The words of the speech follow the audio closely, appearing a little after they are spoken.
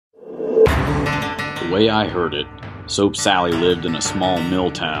way I heard it, Soap Sally lived in a small mill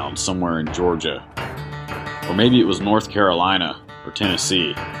town somewhere in Georgia. Or maybe it was North Carolina or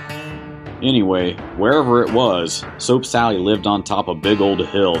Tennessee. Anyway, wherever it was, Soap Sally lived on top a big old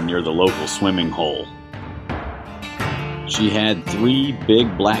hill near the local swimming hole. She had 3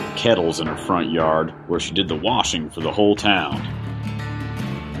 big black kettles in her front yard where she did the washing for the whole town.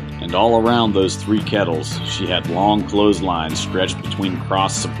 And all around those 3 kettles, she had long clotheslines stretched between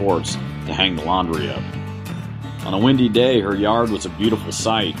cross supports to hang the laundry up. On a windy day, her yard was a beautiful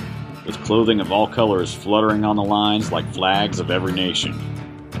sight, with clothing of all colors fluttering on the lines like flags of every nation.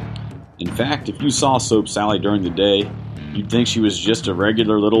 In fact, if you saw Soap Sally during the day, you'd think she was just a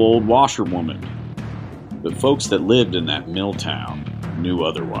regular little old washerwoman. But folks that lived in that mill town knew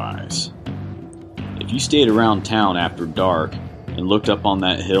otherwise. If you stayed around town after dark and looked up on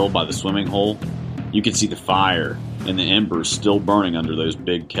that hill by the swimming hole, you could see the fire and the embers still burning under those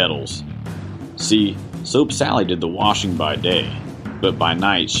big kettles. See, Soap Sally did the washing by day, but by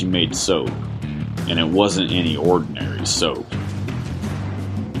night she made soap, and it wasn't any ordinary soap.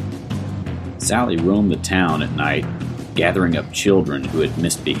 Sally roamed the town at night, gathering up children who had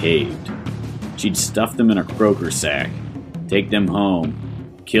misbehaved. She'd stuff them in a croaker sack, take them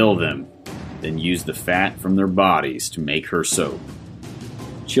home, kill them, then use the fat from their bodies to make her soap.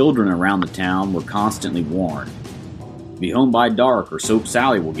 Children around the town were constantly warned, "Be home by dark or Soap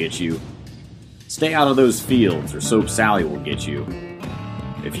Sally will get you. Stay out of those fields or Soap Sally will get you.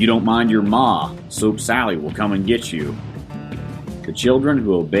 If you don't mind your ma, Soap Sally will come and get you." The children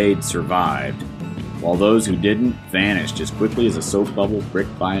who obeyed survived, while those who didn't vanished as quickly as a soap bubble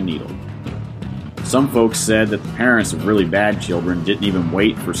pricked by a needle. Some folks said that the parents of really bad children didn't even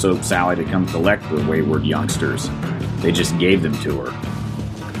wait for Soap Sally to come collect their wayward youngsters. They just gave them to her.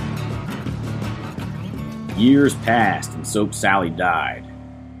 Years passed and Soap Sally died.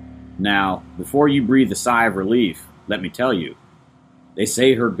 Now, before you breathe a sigh of relief, let me tell you, they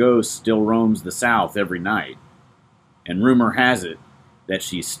say her ghost still roams the South every night, and rumor has it that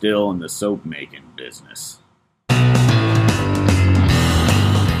she's still in the soap-making business.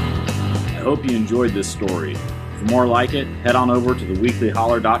 I hope you enjoyed this story. For more like it, head on over to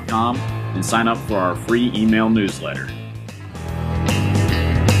theweeklyholler.com and sign up for our free email newsletter.